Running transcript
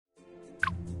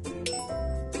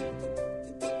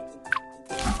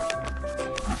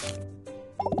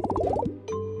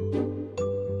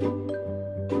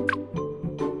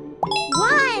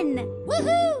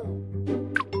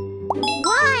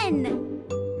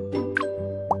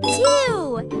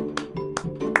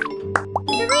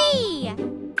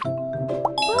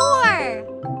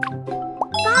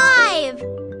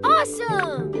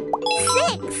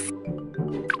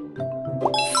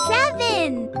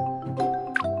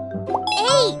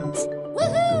8.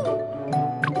 Woohoo!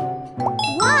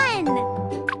 1,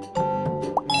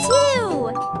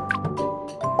 2,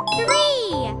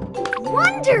 3.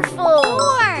 Wonderful!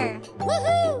 4.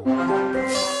 Woohoo!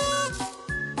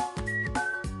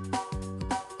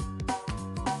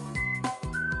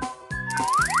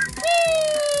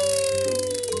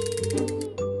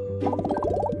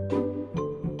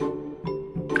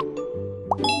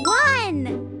 1,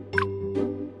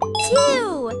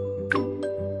 2,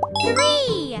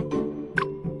 3,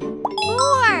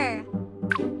 4,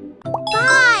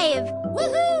 5.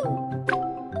 Woohoo!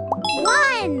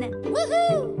 1,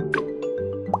 woohoo!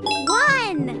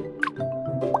 1,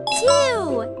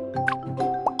 2,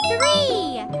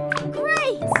 3.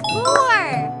 Great! 4,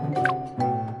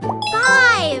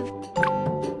 5,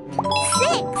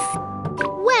 6.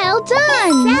 Well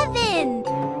done! 7,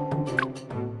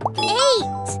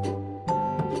 8,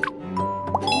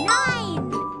 9.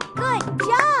 Good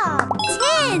job!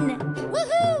 10.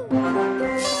 Woohoo!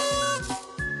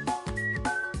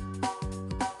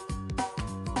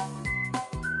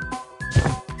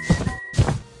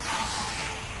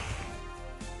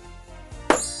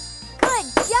 Good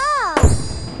job!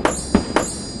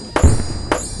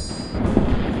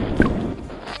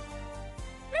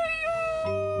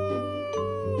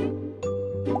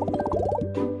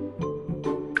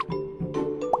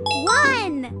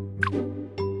 1,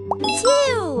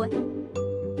 2,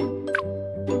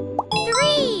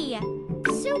 3.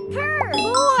 Superb!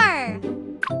 4,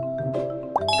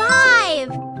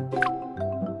 5,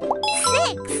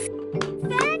 6.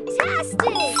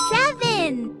 Fantastic!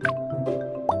 7,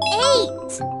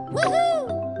 8. Woohoo!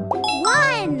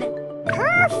 1.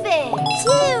 Perfect!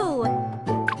 2,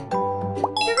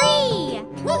 3.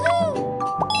 Woohoo!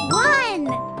 1.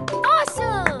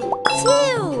 Awesome! 2.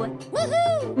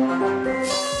 Woohoo!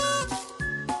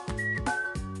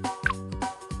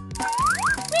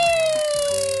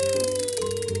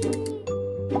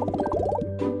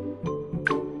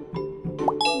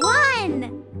 1,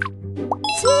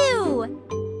 2,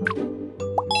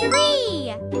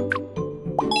 3,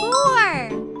 4,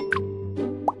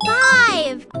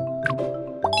 5,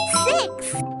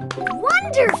 6.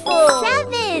 Wonderful!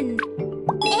 7,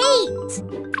 8,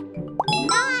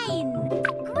 9.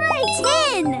 Great!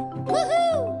 10.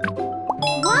 Woohoo!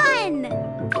 1,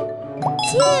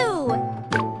 2.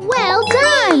 Well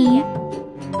done!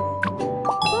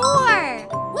 4.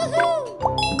 Woohoo!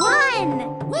 1.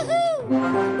 Woohoo!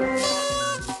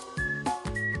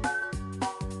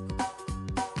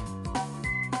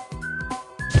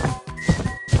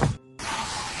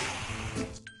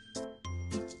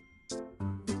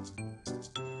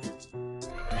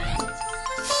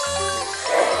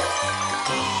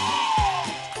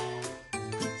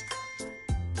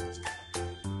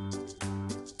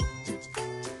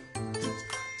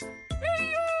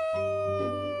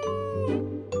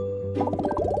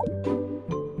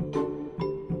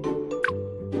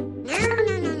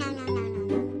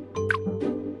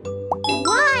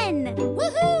 One!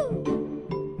 Woohoo!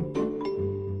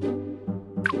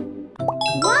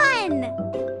 1,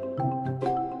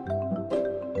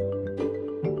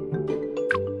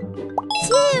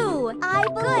 2. I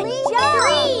believe. Good job.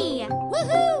 3.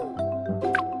 Woohoo!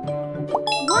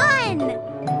 1,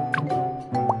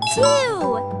 2.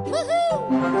 Woohoo!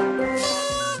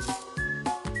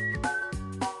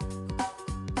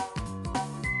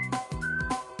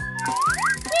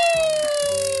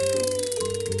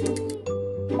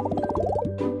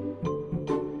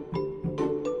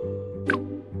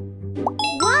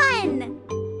 One,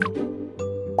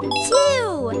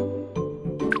 2,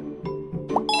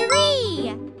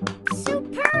 3.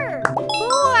 Superb!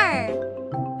 4,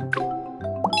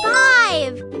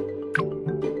 5,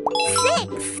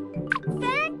 6.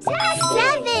 Fantastic!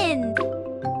 7,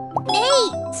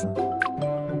 8,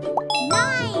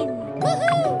 9.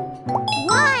 Woohoo!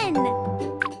 1,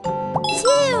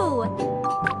 2,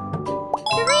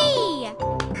 3.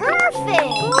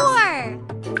 Perfect! 4,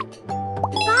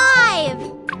 5,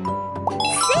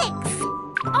 6.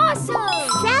 Awesome!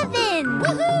 7.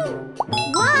 Woohoo!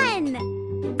 1,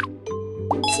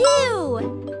 2.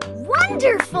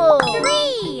 Wonderful!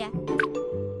 3,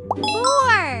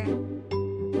 4,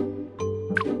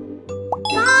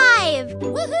 5.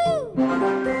 Woohoo!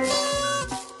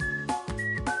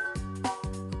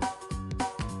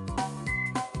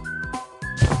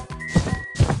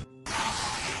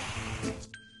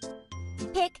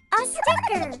 Pick a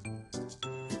sticker.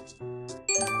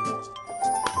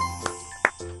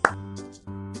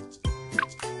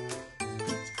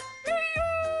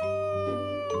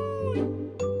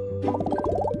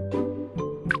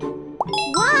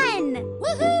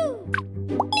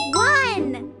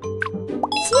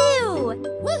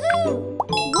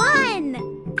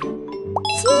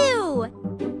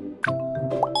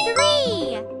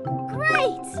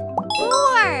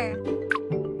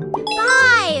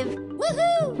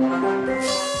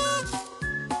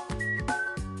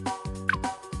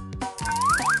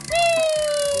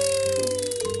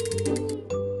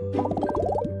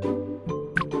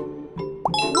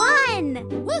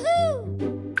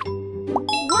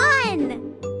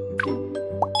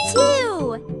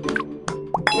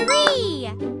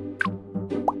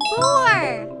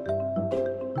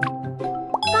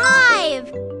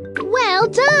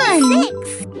 done!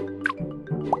 6,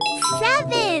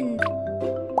 7,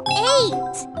 8.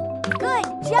 Good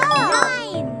job!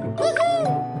 9. Woohoo!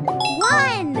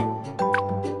 1,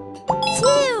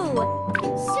 2.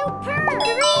 Superb!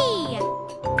 3,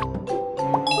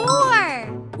 4.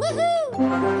 Woohoo!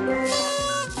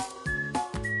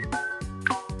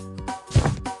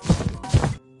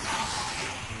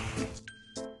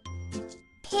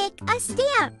 Pick a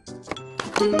stamp.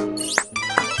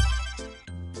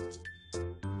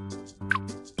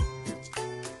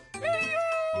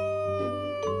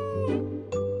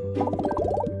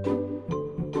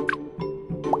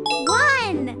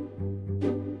 One,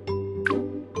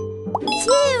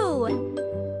 2,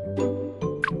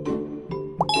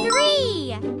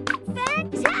 3.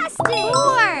 Fantastic!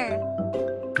 4,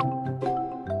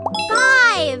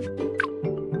 5,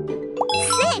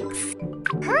 6.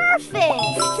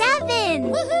 Perfect!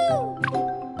 7. Woohoo!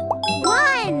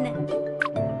 1,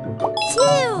 2.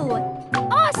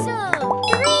 Awesome!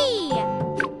 3,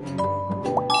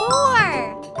 4.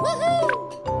 Woohoo!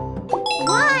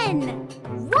 1.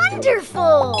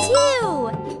 Wonderful! 2.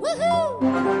 Woohoo!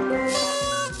 Whee!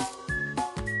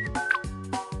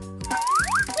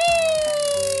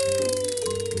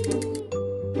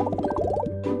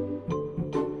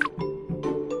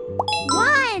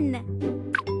 1,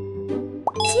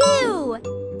 2,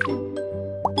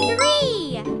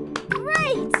 3.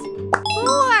 Great!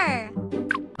 4,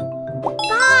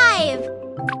 5,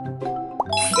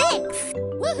 6.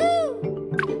 Woohoo!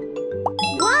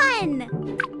 1,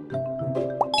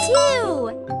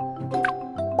 2,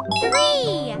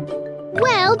 3.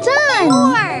 Well done!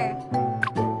 4,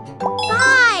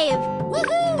 5.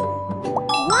 Woohoo!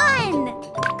 1.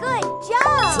 Good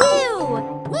job! 2.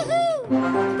 Woohoo!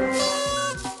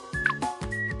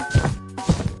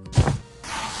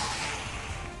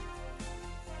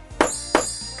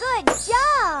 Good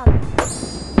job!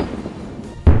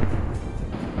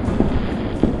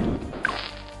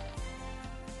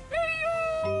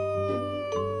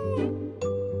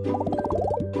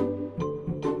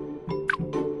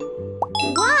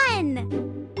 One,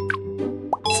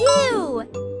 2,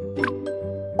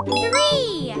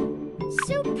 3.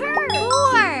 Superb!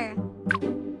 4,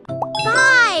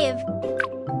 5,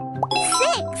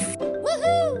 6.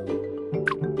 Woohoo!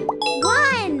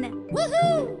 1.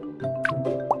 Woohoo!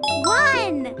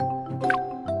 1,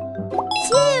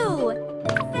 2.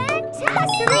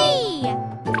 Fantastic! 3,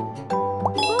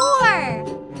 4,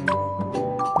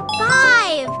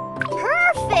 5.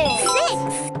 Perfect!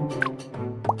 6,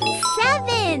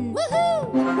 7. Woohoo!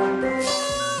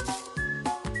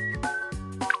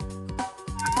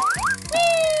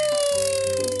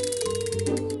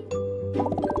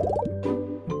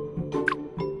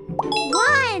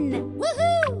 One.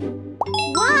 Woohoo!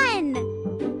 1,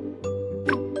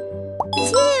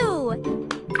 2,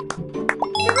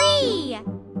 3,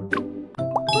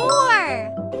 4,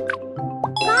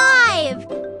 5.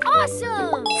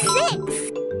 Awesome! 6,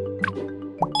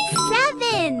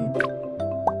 7,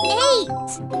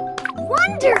 8.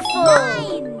 Wonderful!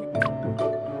 9.